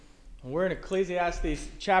We're in Ecclesiastes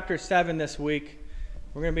chapter 7 this week.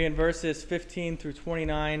 We're going to be in verses 15 through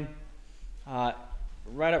 29.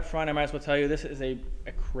 Right up front, I might as well tell you, this is a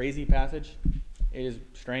crazy passage. It is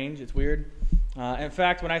strange. It's weird. In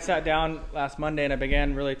fact, when I sat down last Monday and I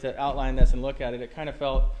began really to outline this and look at it, it kind of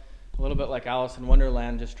felt a little bit like Alice in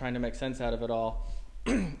Wonderland, just trying to make sense out of it all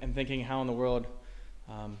and thinking, how in the world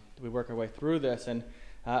do we work our way through this? And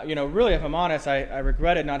really, if I'm honest, I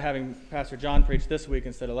regretted not having Pastor John preach this week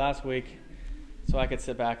instead of last week, so I could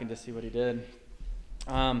sit back and just see what he did.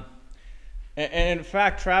 And in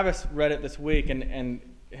fact, Travis read it this week, and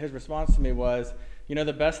his response to me was,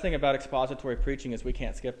 the best thing about expository preaching is we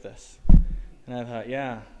can't skip this. And I thought,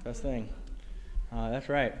 yeah, best thing. That's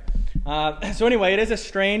right. So anyway, it is a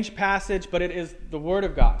strange passage, but it is the Word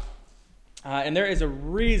of God. And there is a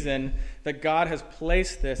reason that God has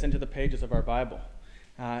placed this into the pages of our Bible.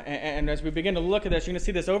 And as we begin to look at this, you're going to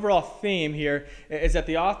see this overall theme here is that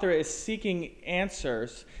the author is seeking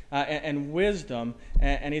answers and wisdom,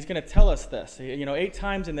 and he's going to tell us this. 8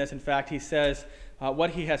 times in this, in fact, he says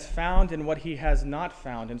what he has found and what he has not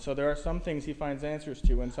found. And so there are some things he finds answers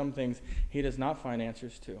to and some things he does not find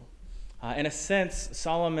answers to. In a sense,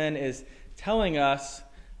 Solomon is telling us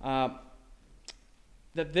that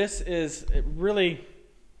this is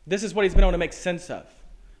what he's been able to make sense of.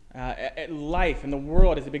 Life and the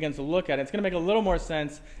world as he begins to look at it. It's going to make a little more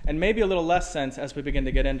sense and maybe a little less sense as we begin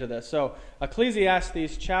to get into this. So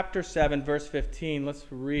Ecclesiastes chapter 7 verse 15, let's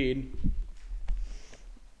read.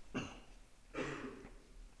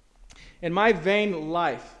 In my vain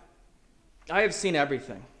life I have seen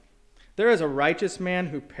everything. There is a righteous man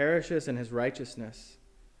who perishes in his righteousness,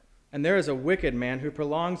 and there is a wicked man who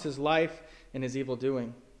prolongs his life in his evil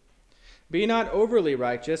doing. Be not overly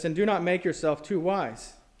righteous, and do not make yourself too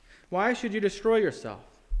wise. Why should you destroy yourself?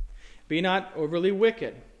 Be not overly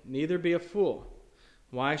wicked, neither be a fool.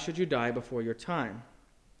 Why should you die before your time?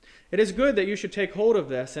 It is good that you should take hold of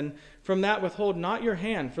this, and from that withhold not your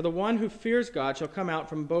hand, for the one who fears God shall come out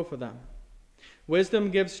from both of them. Wisdom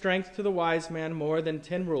gives strength to the wise man more than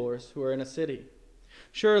 10 rulers who are in a city.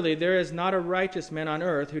 Surely there is not a righteous man on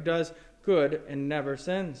earth who does good and never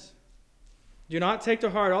sins. Do not take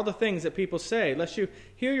to heart all the things that people say, lest you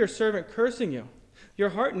hear your servant cursing you. Your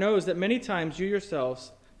heart knows that many times you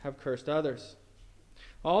yourselves have cursed others.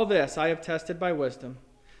 All this I have tested by wisdom.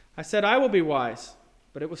 I said, I will be wise,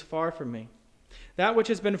 but it was far from me. That which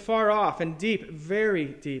has been far off and deep, very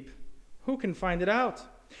deep, who can find it out?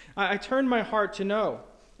 I turned my heart to know,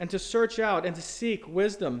 and to search out, and to seek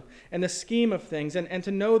wisdom, and the scheme of things, and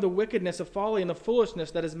to know the wickedness of folly and the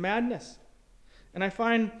foolishness that is madness. And I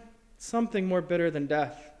find something more bitter than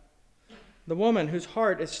death. The woman whose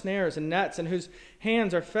heart is snares and nets, and whose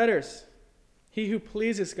hands are fetters. He who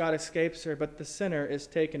pleases God escapes her, but the sinner is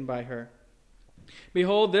taken by her.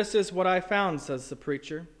 Behold, this is what I found, says the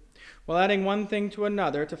preacher, while adding one thing to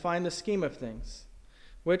another to find the scheme of things,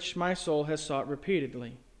 which my soul has sought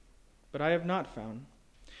repeatedly, but I have not found.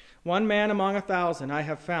 One man among 1,000 I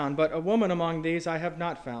have found, but a woman among these I have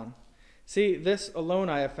not found. See, this alone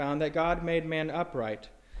I have found, that God made man upright,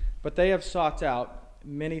 but they have sought out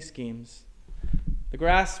many schemes. The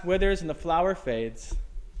grass withers and the flower fades.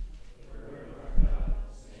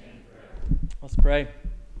 Let's pray.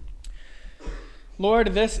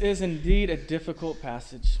 Lord, this is indeed a difficult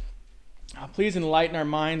passage. Please enlighten our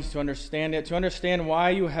minds to understand it, to understand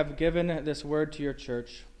why you have given this word to your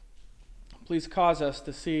church. Please cause us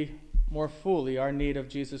to see more fully our need of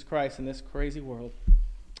Jesus Christ in this crazy world.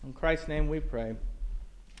 In Christ's name we pray.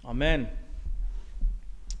 Amen.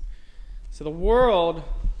 So the world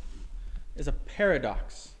is a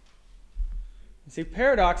paradox. You see,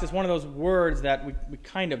 paradox is one of those words that we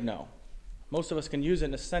kind of know. Most of us can use it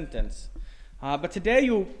in a sentence. But today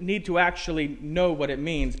you need to actually know what it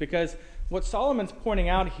means, because what Solomon's pointing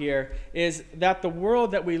out here is that the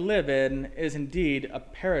world that we live in is indeed a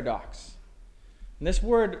paradox. And this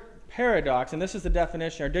word paradox, and this is the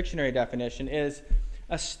definition, our dictionary definition, is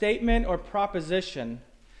a statement or proposition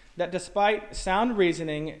that despite sound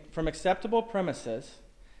reasoning from acceptable premises,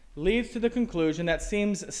 leads to the conclusion that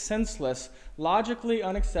seems senseless, logically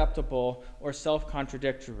unacceptable, or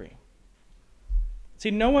self-contradictory.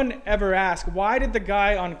 See, no one ever asked, why did the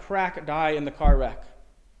guy on crack die in the car wreck?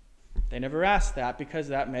 They never asked that because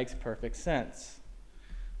that makes perfect sense.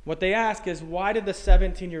 What they ask is, why did the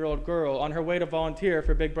 17-year-old girl on her way to volunteer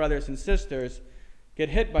for Big Brothers and Sisters get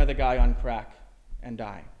hit by the guy on crack and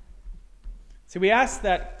die? See, we ask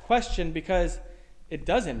that question because it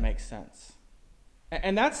doesn't make sense.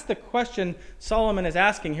 And that's the question Solomon is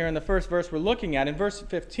asking here in the first verse we're looking at. In verse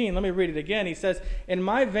 15, let me read it again. He says, in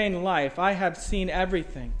my vain life I have seen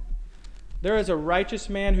everything. There is a righteous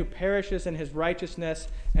man who perishes in his righteousness,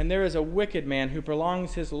 and there is a wicked man who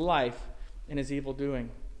prolongs his life in his evil doing.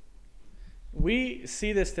 We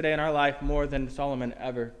see this today in our life more than Solomon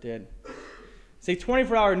ever did. See,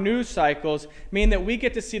 24-hour news cycles mean that we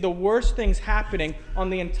get to see the worst things happening on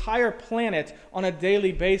the entire planet on a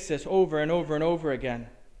daily basis over and over and over again.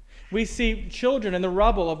 We see children in the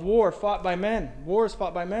rubble of wars fought by men.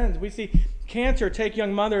 We see cancer take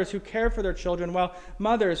young mothers who care for their children, while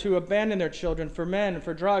mothers who abandon their children for men,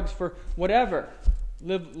 for drugs, for whatever,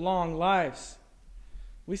 live long lives.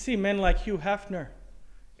 We see men like Hugh Hefner,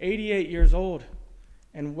 88 years old,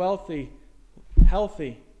 and wealthy,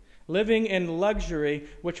 healthy, living in luxury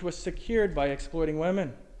which was secured by exploiting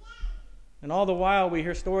women. And all the while we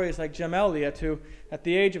hear stories like Jim Elliot, who at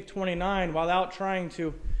the age of 29, while out trying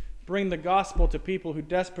to bring the gospel to people who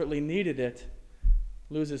desperately needed it,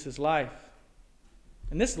 loses his life.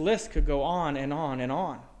 And this list could go on and on and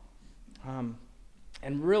on.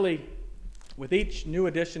 And really, with each new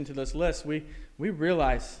addition to this list, we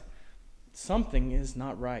realize something is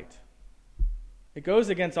not right. It goes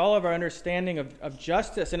against all of our understanding of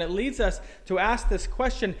justice, and it leads us to ask this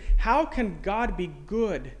question: how can God be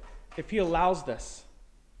good if he allows this?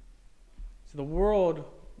 So the world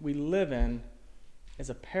we live in is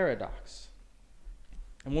a paradox.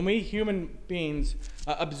 And when we human beings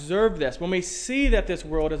observe this, when we see that this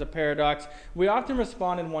world is a paradox, we often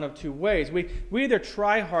respond in one of two ways. We either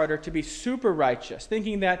try harder to be super righteous,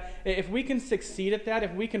 thinking that if we can succeed at that,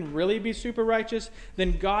 if we can really be super righteous,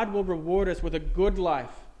 then God will reward us with a good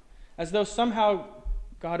life, as though somehow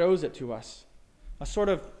God owes it to us, a sort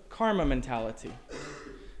of karma mentality.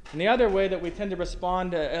 And the other way that we tend to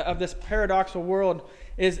respond of this paradoxical world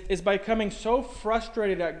is by becoming so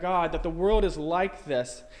frustrated at God that the world is like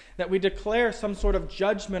this, that we declare some sort of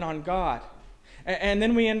judgment on God. And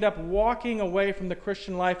then we end up walking away from the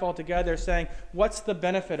Christian life altogether, saying, what's the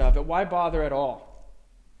benefit of it? Why bother at all?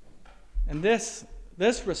 And this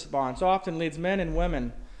response often leads men and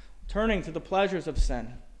women turning to the pleasures of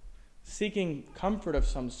sin, seeking comfort of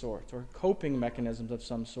some sort or coping mechanisms of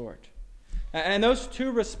some sort. And those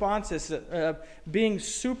two responses, being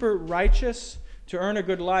super righteous to earn a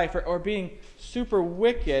good life, or being super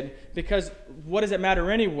wicked because what does it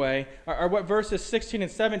matter anyway, are what verses 16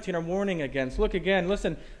 and 17 are warning against. Look again,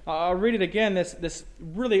 listen, I'll read it again, this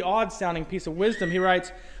really odd-sounding piece of wisdom. He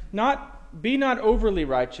writes, Be not overly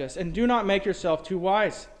righteous, and do not make yourself too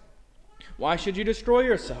wise. Why should you destroy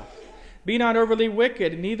yourself? Be not overly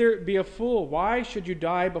wicked, neither be a fool. Why should you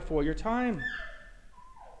die before your time?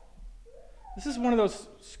 This is one of those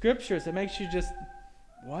scriptures that makes you just,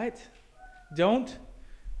 what?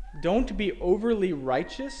 Don't be overly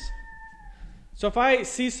righteous? So if I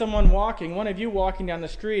see someone walking, one of you walking down the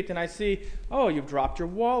street, and I see, oh, you've dropped your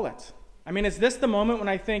wallet. I mean, is this the moment when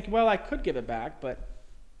I think, well, I could give it back, but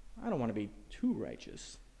I don't want to be too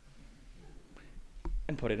righteous,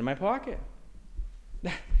 and put it in my pocket?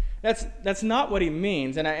 That's not what he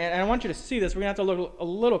means, and I want you to see this. We're going to have to look a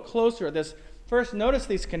little closer at this. First, notice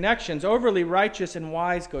these connections. Overly righteous and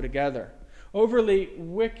wise go together. Overly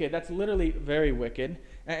wicked, that's literally very wicked,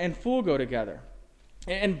 and fool go together.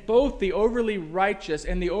 And both the overly righteous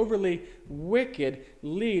and the overly wicked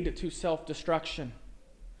lead to self-destruction.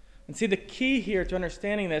 And see, the key here to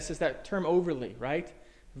understanding this is that term overly, right?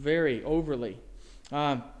 Very overly.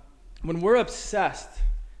 When we're obsessed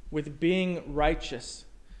with being righteous,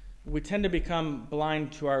 we tend to become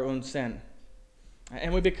blind to our own sin.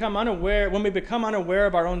 And when we become unaware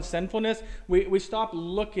of our own sinfulness, we stop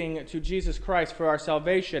looking to Jesus Christ for our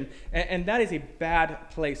salvation. And that is a bad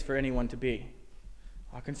place for anyone to be.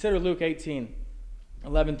 Consider Luke 18,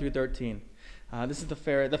 11 through 13. This is the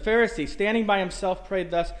Pharisee, standing by himself, prayed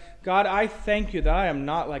thus, God, I thank you that I am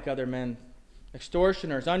not like other men,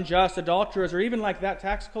 extortioners, unjust, adulterers, or even like that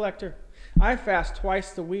tax collector. I fast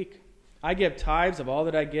twice a week. I give tithes of all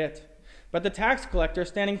that I get. But the tax collector,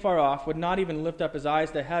 standing far off, would not even lift up his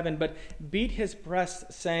eyes to heaven, but beat his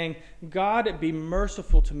breast, saying, God, be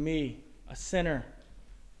merciful to me, a sinner.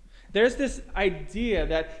 There's this idea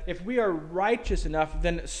that if we are righteous enough,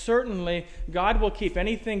 then certainly God will keep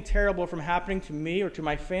anything terrible from happening to me or to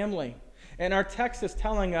my family. And our text is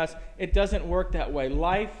telling us it doesn't work that way.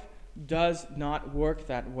 Life does not work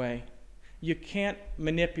that way. You can't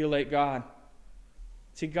manipulate God.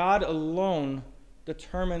 See, God alone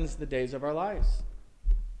determines the days of our lives.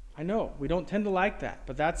 I know, we don't tend to like that,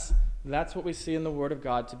 but that's what we see in the Word of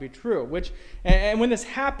God to be true. And when this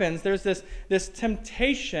happens, there's this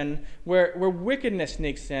temptation where wickedness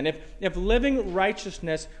sneaks in. If living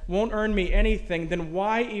righteousness won't earn me anything, then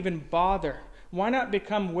why even bother? Why not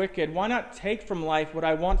become wicked? Why not take from life what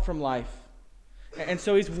I want from life? And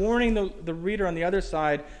so he's warning the reader on the other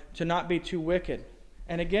side to not be too wicked.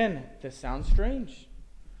 And again, this sounds strange.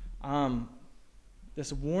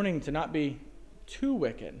 This warning to not be too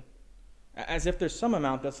wicked, as if there's some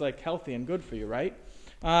amount that's like healthy and good for you, right?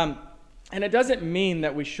 And it doesn't mean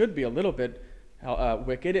that we should be a little bit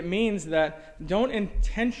wicked. It means that don't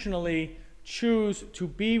intentionally choose to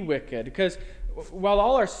be wicked, because while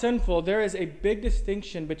all are sinful, there is a big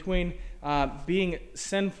distinction between being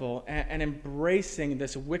sinful and embracing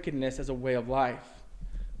this wickedness as a way of life.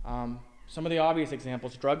 Some of the obvious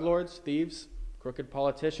examples: drug lords, thieves, crooked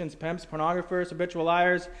politicians, pimps, pornographers, habitual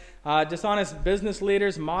liars, dishonest business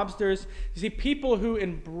leaders, mobsters. You see, people who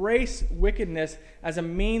embrace wickedness as a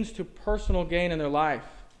means to personal gain in their life.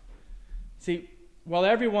 See, while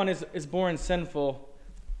everyone is born sinful,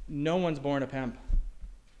 no one's born a pimp.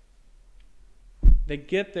 They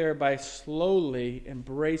get there by slowly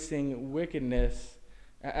embracing wickedness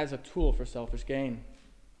as a tool for selfish gain.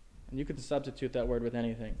 And you can substitute that word with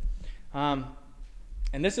anything. And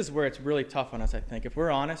this is where it's really tough on us, I think. If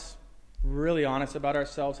we're honest, really honest about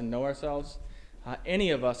ourselves and know ourselves,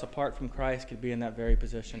 any of us apart from Christ could be in that very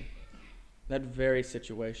position, that very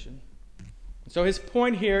situation. So his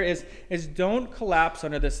point here is don't collapse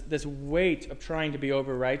under this weight of trying to be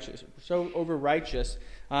over-righteous,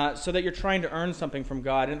 so that you're trying to earn something from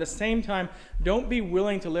God. And at the same time, don't be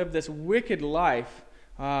willing to live this wicked life,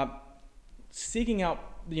 seeking out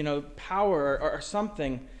power or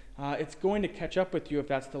something. It's going to catch up with you if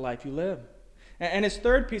that's the life you live. And his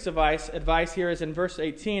third piece of advice here is in verse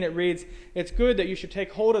 18. It reads, "It's good that you should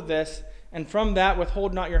take hold of this, and from that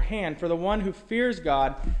withhold not your hand, for the one who fears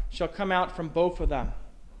God shall come out from both of them."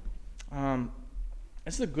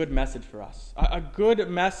 This is a good message for us, a good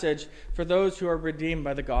message for those who are redeemed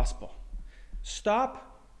by the gospel.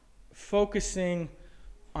 Stop focusing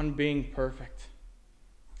on being perfect.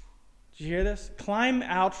 Did you hear this? Climb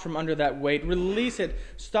out from under that weight. Release it.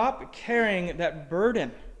 Stop carrying that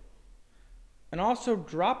burden. And also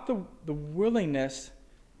drop the willingness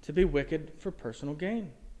to be wicked for personal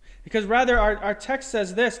gain. Because rather, our text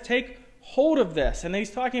says this: take hold of this. And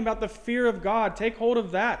he's talking about the fear of God. Take hold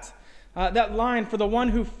of that. That line, "for the one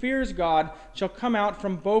who fears God shall come out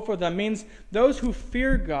from both of them," means those who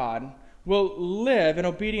fear God will live in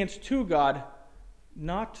obedience to God,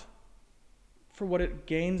 not for what it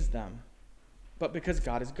gains them, but because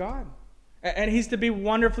God is God. And he's to be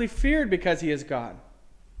wonderfully feared because he is God.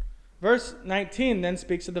 Verse 19 then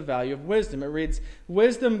speaks of the value of wisdom. It reads,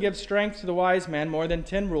 "Wisdom gives strength to the wise man more than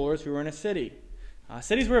 10 rulers who are in a city."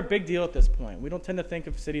 Cities were a big deal at this point. We don't tend to think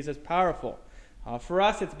of cities as powerful. For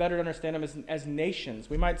us, it's better to understand them as nations.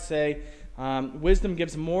 We might say wisdom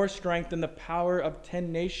gives more strength than the power of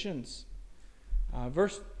 10 nations.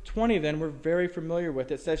 Verse 20 then, we're very familiar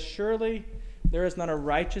with. It says, "Surely there is not a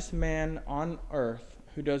righteous man on earth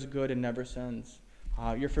who does good and never sins."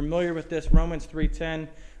 You're familiar with this, Romans 3:10,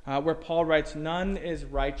 where Paul writes, "None is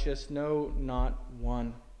righteous, no, not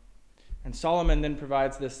one." And Solomon then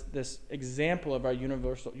provides this example of our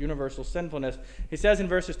universal sinfulness. He says in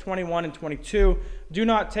verses 21 and 22, "Do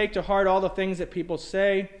not take to heart all the things that people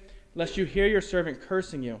say, lest you hear your servant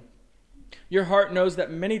cursing you. Your heart knows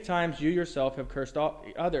that many times you yourself have cursed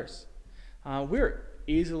others." We're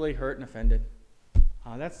easily hurt and offended.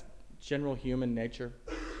 That's general human nature.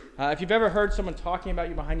 If you've ever heard someone talking about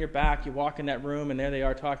you behind your back, you walk in that room and there they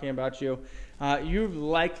are talking about you, you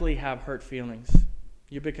likely have hurt feelings.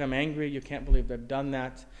 You become angry. You can't believe they've done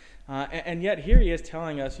that. And yet here he is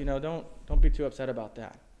telling us, don't be too upset about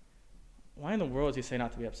that. Why in the world does he say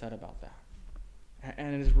not to be upset about that?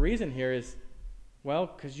 And his reason here is, well,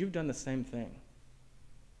 because you've done the same thing.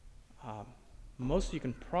 Most of you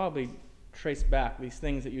can probably trace back these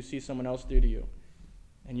things that you see someone else do to you.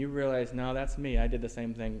 And you realize, no, that's me. I did the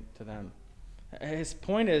same thing to them. His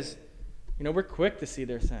point is, we're quick to see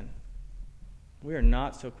their sin. We are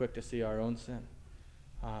not so quick to see our own sin.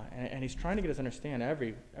 And he's trying to get us to understand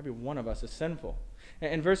every one of us is sinful.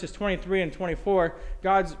 In verses 23 and 24,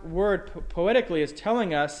 God's word poetically is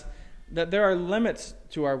telling us that there are limits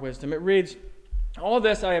to our wisdom. It reads, "All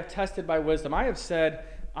this I have tested by wisdom. I have said,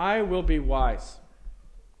 I will be wise.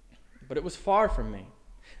 But it was far from me.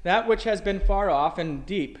 That which has been far off and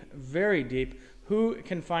deep, very deep, who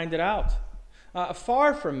can find it out?"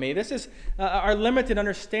 Far from me. This is our limited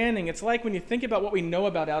understanding. It's like when you think about what we know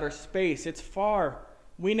about outer space. It's far.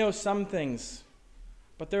 We know some things,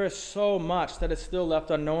 but there is so much that is still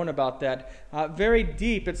left unknown about that. Very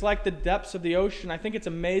deep. It's like the depths of the ocean. I think it's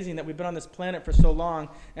amazing that we've been on this planet for so long,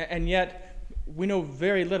 and yet we know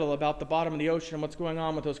very little about the bottom of the ocean and what's going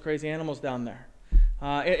on with those crazy animals down there.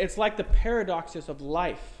 It's like the paradoxes of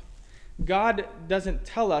life. God doesn't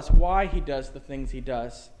tell us why he does the things he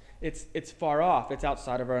does. It's far off. It's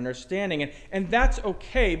outside of our understanding. And that's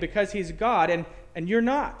okay because he's God and you're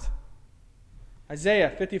not. Isaiah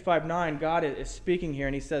 55:9, God is speaking here,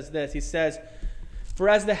 and he says this. He says, "For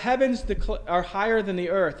as the heavens are higher than the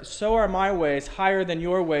earth, so are my ways higher than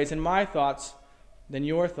your ways, and my thoughts than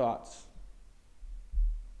your thoughts."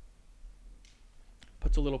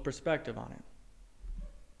 Puts a little perspective on it.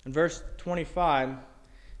 In verse 25,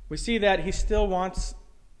 we see that he still wants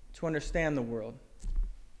to understand the world.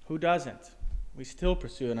 Who doesn't? We still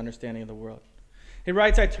pursue an understanding of the world. He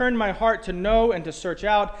writes, "I turned my heart to know and to search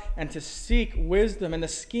out and to seek wisdom in the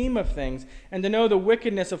scheme of things, and to know the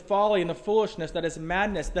wickedness of folly and the foolishness that is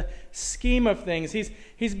madness," the scheme of things.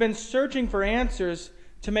 He's been searching for answers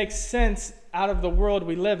to make sense out of the world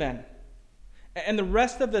we live in. And the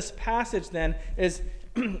rest of this passage then is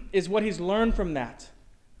what he's learned from that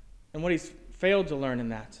and what he's failed to learn in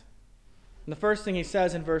that. And the first thing he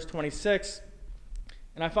says in verse 26,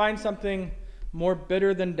 "And I find something more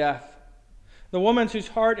bitter than death. The woman whose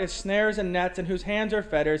heart is snares and nets and whose hands are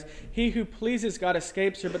fetters, he who pleases God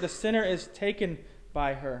escapes her, but the sinner is taken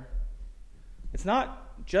by her." It's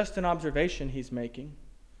not just an observation he's making.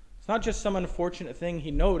 It's not just some unfortunate thing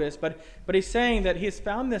he noticed, but he's saying that he has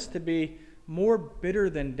found this to be more bitter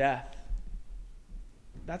than death.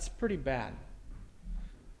 That's pretty bad.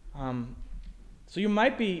 So you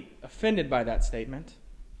might be offended by that statement.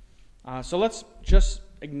 So let's just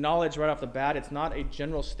acknowledge right off the bat, it's not a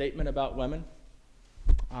general statement about women.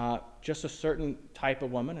 Just a certain type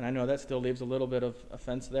of woman, and I know that still leaves a little bit of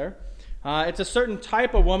offense there. It's a certain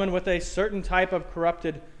type of woman with a certain type of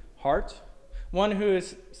corrupted heart. One who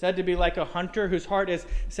is said to be like a hunter, whose heart is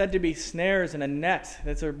said to be snares and a net.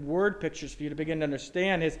 That's a word pictures for you to begin to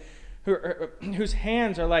understand. Whose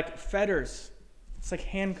hands are like fetters. It's like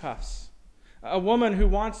handcuffs. A woman who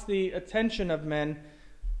wants the attention of men,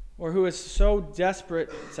 or who is so desperate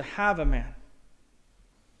to have a man.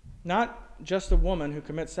 Not just a woman who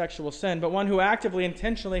commits sexual sin, but one who actively,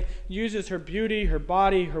 intentionally uses her beauty, her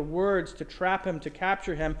body, her words to trap him, to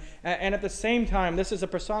capture him. And at the same time, this is a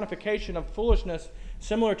personification of foolishness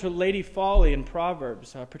similar to Lady Folly in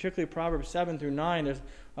Proverbs, particularly Proverbs 7 through 9.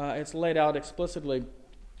 It's laid out explicitly.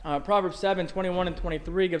 Proverbs 7, 21 and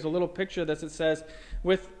 23 gives a little picture of this. It says,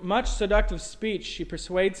 "With much seductive speech she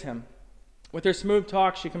persuades him. With her smooth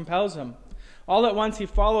talk she compels him. All at once he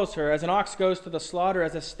follows her, as an ox goes to the slaughter,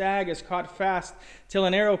 as a stag is caught fast, till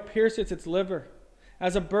an arrow pierces its liver.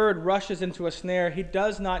 As a bird rushes into a snare, he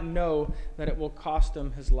does not know that it will cost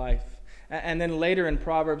him his life." And then later in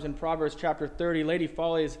Proverbs chapter 30, Lady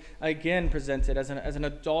Folly is again presented as an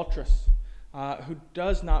adulteress who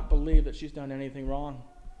does not believe that she's done anything wrong.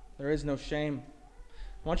 There is no shame.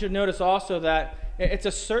 I want you to notice also that it's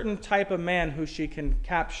a certain type of man who she can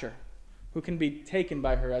capture, who can be taken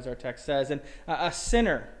by her, as our text says. And a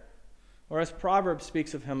sinner, or as Proverbs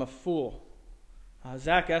speaks of him, a fool.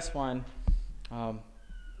 Zach Eswine,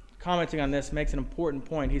 commenting on this, makes an important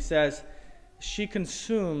point. He says, "She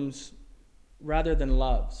consumes rather than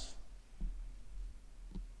loves."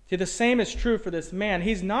 See, the same is true for this man.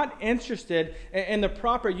 He's not interested in the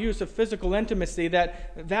proper use of physical intimacy,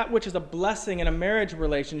 that which is a blessing in a marriage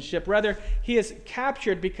relationship. Rather, he is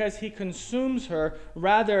captured because he consumes her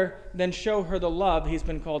rather than show her the love he's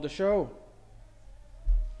been called to show.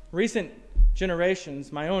 Recent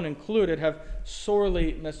generations, my own included, have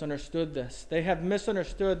sorely misunderstood this. They have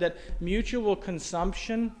misunderstood that mutual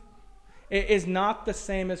consumption is not the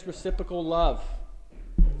same as reciprocal love.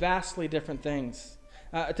 Vastly different things.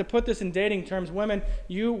 To put this in dating terms, women,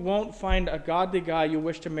 you won't find a godly guy you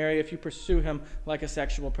wish to marry if you pursue him like a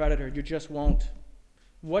sexual predator. You just won't.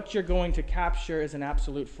 What you're going to capture is an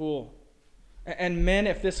absolute fool. And men,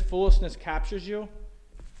 if this foolishness captures you,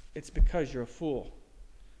 it's because you're a fool.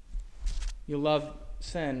 You love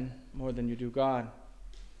sin more than you do God.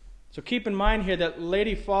 So keep in mind here that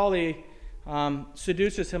Lady Folly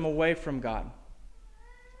seduces him away from God.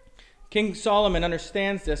 King Solomon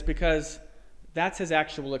understands this because that's his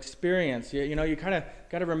actual experience. You kind of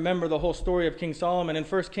got to remember the whole story of King Solomon. In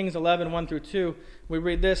 1 Kings 11, 1 through 2, we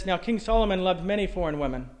read this. "Now King Solomon loved many foreign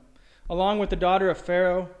women, along with the daughter of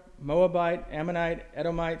Pharaoh, Moabite, Ammonite,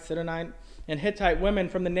 Edomite, Sidonite, and Hittite women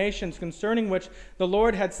from the nations concerning which the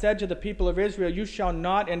Lord had said to the people of Israel, 'You shall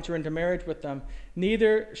not enter into marriage with them,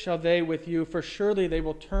 neither shall they with you, for surely they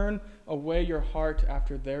will turn away your heart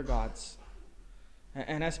after their gods.'"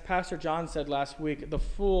 And as Pastor John said last week, the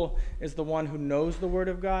fool is the one who knows the word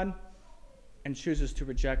of God and chooses to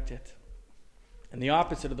reject it. And the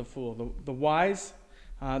opposite of the fool, the wise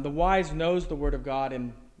knows the word of God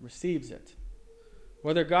and receives it.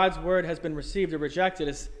 Whether God's word has been received or rejected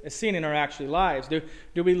is seen in our actual lives.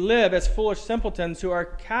 Do we live as foolish simpletons who are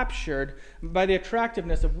captured by the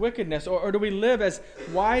attractiveness of wickedness, or do we live as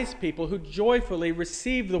wise people who joyfully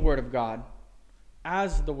receive the word of God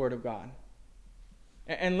as the word of God?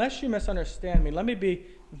 Unless you misunderstand me, let me be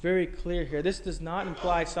very clear here. This does not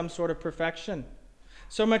imply some sort of perfection,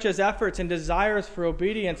 so much as efforts and desires for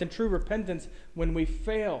obedience and true repentance when we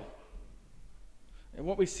fail. And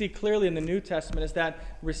what we see clearly in the New Testament is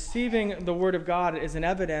that receiving the Word of God is an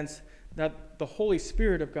evidence that the Holy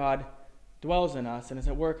Spirit of God dwells in us and is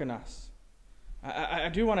at work in us. I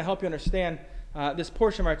do want to help you understand this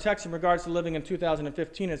portion of our text in regards to living in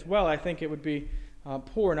 2015 as well. I think it would be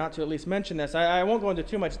poor not to at least mention this. I won't go into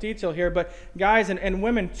too much detail here, but guys and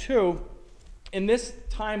women too, in this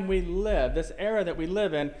time we live, this era that we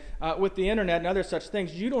live in, with the internet and other such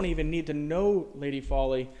things, you don't even need to know Lady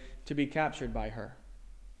Folly to be captured by her.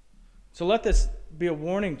 So let this be a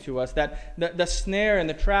warning to us that the snare and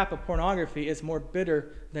the trap of pornography is more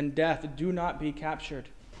bitter than death. Do not be captured.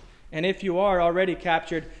 And if you are already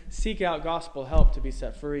captured, seek out gospel help to be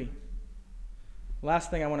set free.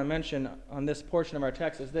 Last thing I want to mention on this portion of our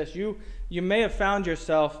text is this. You may have found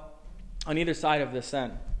yourself on either side of this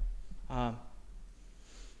sin.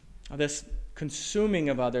 This consuming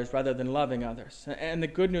of others rather than loving others. And the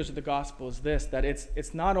good news of the gospel is this, that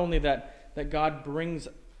it's not only that God brings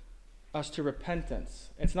us to repentance.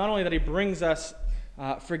 It's not only that he brings us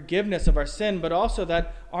forgiveness of our sin, but also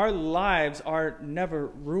that our lives are never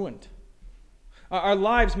ruined. Our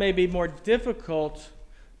lives may be more difficult,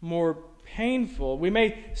 more painful. We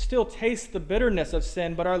may still taste the bitterness of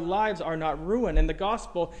sin, but our lives are not ruined. And the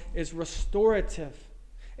gospel is restorative.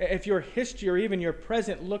 If your history or even your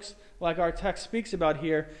present looks like our text speaks about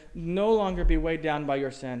here, no longer be weighed down by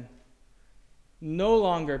your sin. No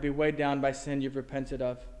longer be weighed down by sin you've repented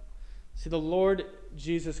of. See, the Lord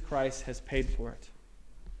Jesus Christ has paid for it.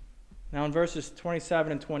 Now in verses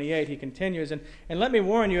 27 and 28, he continues, and let me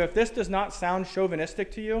warn you, if this does not sound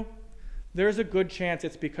chauvinistic to you, there's a good chance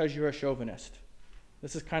it's because you're a chauvinist.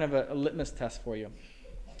 This is kind of a litmus test for you.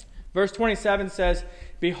 Verse 27 says,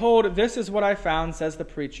 "Behold, this is what I found, says the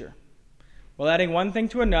preacher, while adding one thing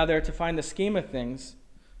to another to find the scheme of things,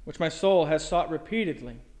 which my soul has sought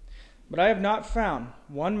repeatedly. But I have not found.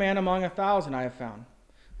 One man among 1,000 I have found.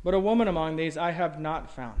 But a woman among these I have not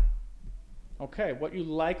found." Okay, what you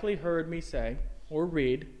likely heard me say or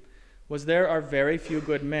read was there are very few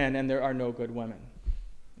good men and there are no good women.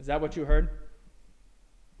 Is that what you heard?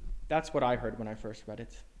 That's what I heard when I first read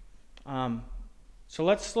it. So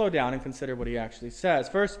let's slow down and consider what he actually says.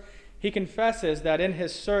 First, he confesses that in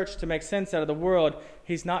his search to make sense out of the world,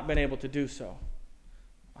 he's not been able to do so.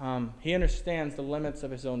 He understands the limits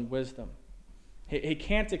of his own wisdom. He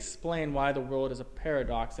can't explain why the world is a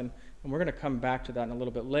paradox, and we're going to come back to that in a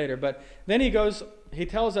little bit later. But then he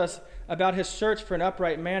tells us about his search for an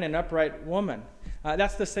upright man and an upright woman.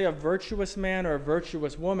 That's to say a virtuous man or a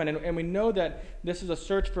virtuous woman. And we know that this is a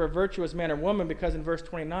search for a virtuous man or woman because in verse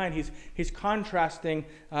 29 he's contrasting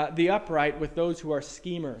the upright with those who are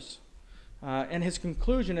schemers. And his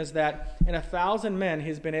conclusion is that in 1,000 men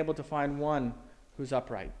he's been able to find one who's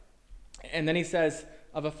upright. And then he says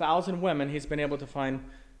of 1,000 women he's been able to find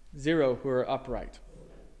 0 who are upright.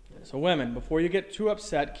 So women, before you get too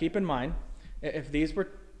upset, keep in mind, if these were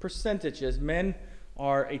percentages, men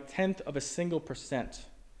are 1/10 of a single percent,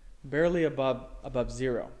 barely above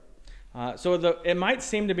 0. So it might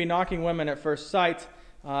seem to be knocking women at first sight.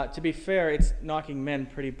 To be fair, it's knocking men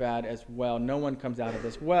pretty bad as well. No one comes out of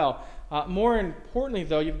this well. More importantly,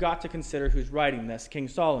 though, you've got to consider who's writing this, King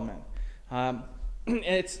Solomon.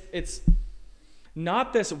 It's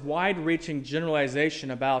not this wide-reaching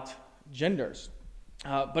generalization about genders,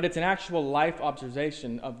 but it's an actual life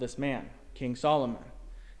observation of this man, King Solomon.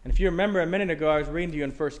 And if you remember a minute ago, I was reading to you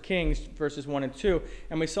in 1 Kings, verses 1 and 2,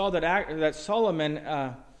 and we saw that Solomon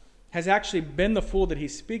has actually been the fool that he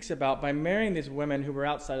speaks about by marrying these women who were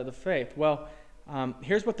outside of the faith. Well,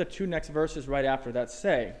 here's what the 2 next verses right after that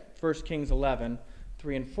say. 1 Kings 11,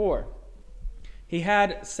 3 and 4. He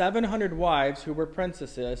had 700 wives who were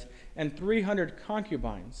princesses and 300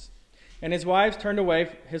 concubines, and his wives turned away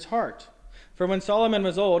his heart. For when Solomon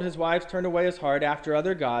was old, his wives turned away his heart after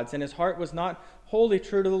other gods, and his heart was not wholly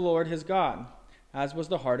true to the Lord his God, as was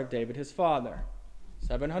the heart of David his father.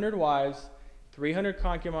 700 wives, 300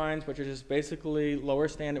 concubines, which are just basically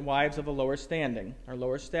wives of a lower standing or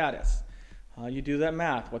lower status. You do that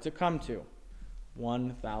math. What's it come to?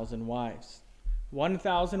 1,000 wives.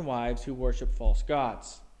 1,000 wives who worship false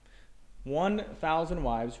gods. 1,000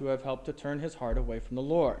 wives who have helped to turn his heart away from the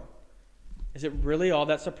Lord. is it really all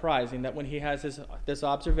that surprising that when he has this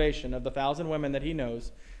observation of the 1,000 women that he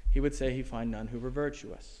knows, he would say he find none who were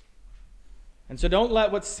virtuous? And so don't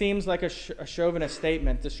let what seems like a chauvinist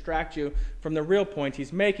statement distract you from the real point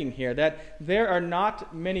he's making here, that there are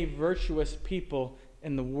not many virtuous people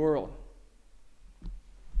in the world.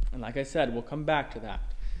 And like I said, we'll come back to that.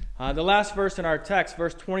 The last verse in our text,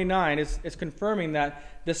 verse 29, is confirming that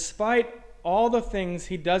despite all the things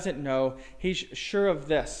he doesn't know, he's sure of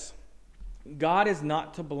this: God is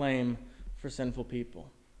not to blame for sinful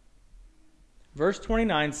people. Verse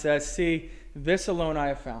 29 says, "See, this alone I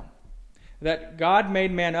have found, that God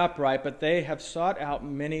made man upright, but they have sought out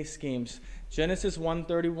many schemes." Genesis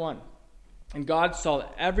 1:31. "And God saw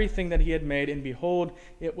everything that he had made, and behold,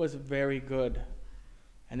 it was very good."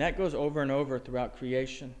 And that goes over and over throughout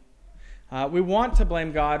creation. We want to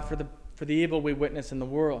blame God for the evil we witness in the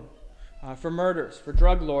world. For murders, for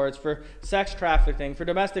drug lords, for sex trafficking, for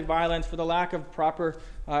domestic violence, for the lack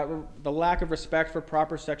of respect for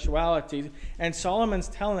proper sexuality. And Solomon's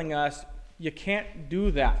telling us, you can't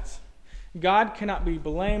do that. God cannot be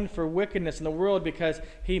blamed for wickedness in the world because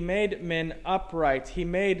he made men upright. He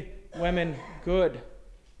made women good,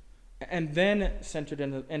 and then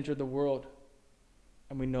entered the world,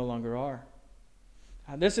 and we no longer are.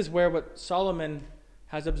 This is where what Solomon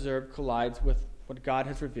has observed collides with what God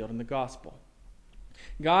has revealed in the gospel.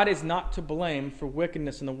 God is not to blame for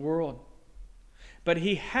wickedness in the world, but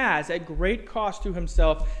he has, at great cost to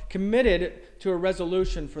himself, committed to a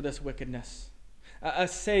resolution for this wickedness: a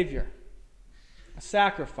Savior, a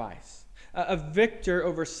sacrifice, a victor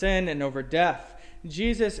over sin and over death.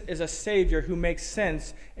 Jesus is a Savior who makes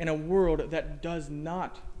sense in a world that does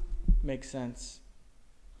not make sense.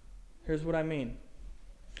 Here's what I mean.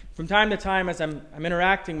 From time to time, as I'm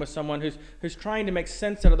interacting with someone who's trying to make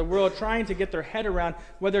sense out of the world, trying to get their head around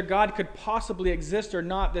whether God could possibly exist or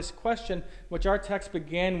not, this question, which our text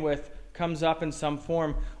began with, comes up in some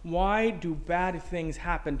form: why do bad things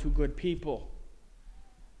happen to good people?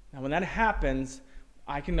 Now, when that happens,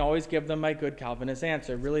 I can always give them my good Calvinist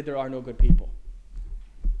answer: really, there are no good people.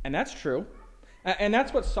 And that's true. And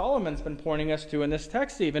that's what Solomon's been pointing us to in this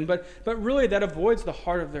text even. But really, that avoids the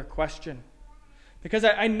heart of their question. Because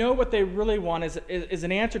I know what they really want is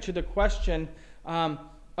an answer to the question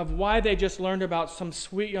of why they just learned about some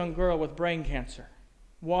sweet young girl with brain cancer.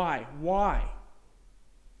 Why?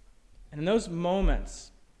 And in those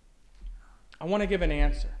moments, I want to give an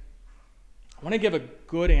answer. I want to give a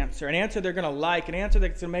good answer, an answer they're going to like, an answer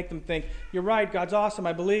that's going to make them think, you're right, God's awesome,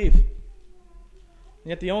 I believe. And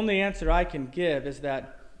yet the only answer I can give is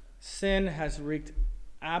that sin has wreaked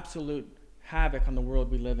absolute havoc on the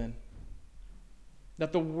world we live in.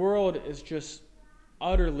 That the world is just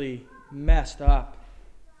utterly messed up.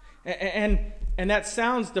 And that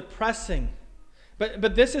sounds depressing.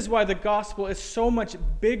 But this is why the gospel is so much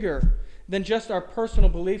bigger than just our personal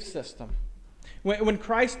belief system. When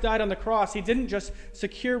Christ died on the cross, he didn't just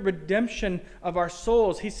secure redemption of our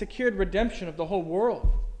souls. He secured redemption of the whole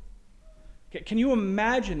world. Can you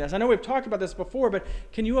imagine this? I know we've talked about this before, but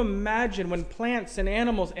can you imagine when plants and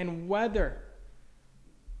animals and weather,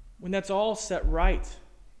 when that's all set right?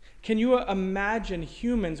 Can you imagine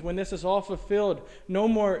humans when this is all fulfilled? No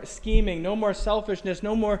more scheming, no more selfishness,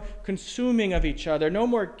 no more consuming of each other, no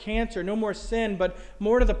more cancer, no more sin, but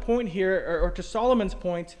more to the point here, or to Solomon's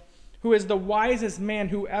point, who is the wisest man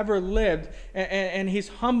who ever lived, and he's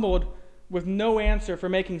humbled with no answer for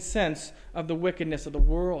making sense of the wickedness of the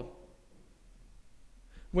world.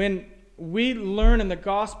 When we learn in the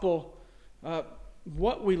gospel,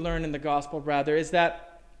 what we learn in the gospel, rather, is that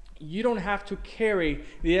you don't have to carry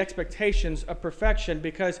the expectations of perfection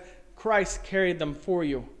because Christ carried them for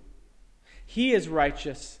you. He is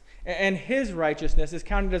righteous, and his righteousness is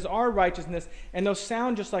counted as our righteousness, and those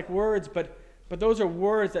sound just like words, but those are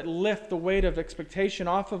words that lift the weight of expectation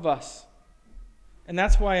off of us. And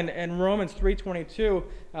that's why in Romans 3:22,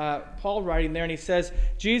 Paul writing there, and he says,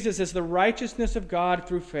 Jesus is the righteousness of God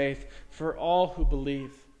through faith for all who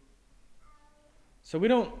believe. So we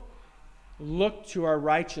don't look to our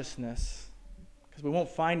righteousness because we won't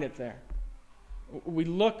find it there. We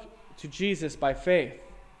look to Jesus by faith.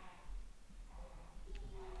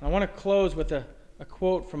 I want to close with a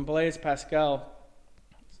quote from Blaise Pascal,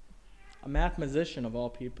 a mathematician of all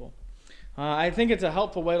people. I think it's a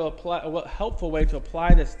helpful way to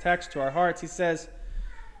apply this text to our hearts. He says,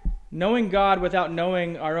 knowing God without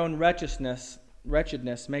knowing our own wretchedness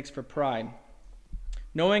makes for pride.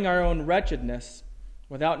 Knowing our own wretchedness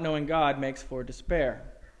without knowing God makes for despair.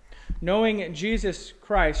 Knowing Jesus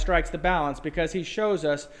Christ strikes the balance because he shows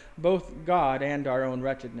us both God and our own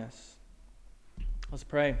wretchedness. Let's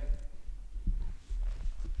pray.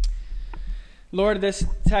 Lord, this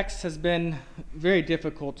text has been very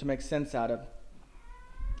difficult to make sense out of.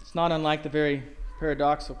 It's not unlike the very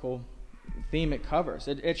paradoxical theme it covers.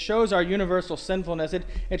 It shows our universal sinfulness.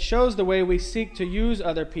 It shows the way we seek to use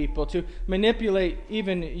other people, to manipulate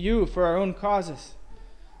even you for our own causes,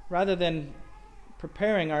 rather than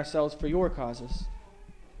preparing ourselves for your causes.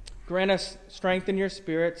 Grant us strength in your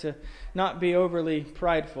Spirit to not be overly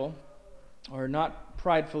prideful, or not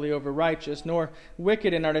pridefully over righteous, nor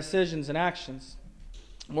wicked in our decisions and actions.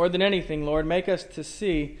 More than anything, Lord, make us to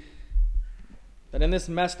see that in this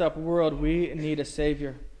messed up world we need a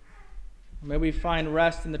Savior. May we find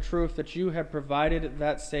rest in the truth that you have provided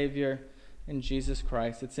that Savior in Jesus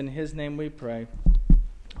Christ. It's in his name we pray.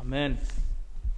 Amen.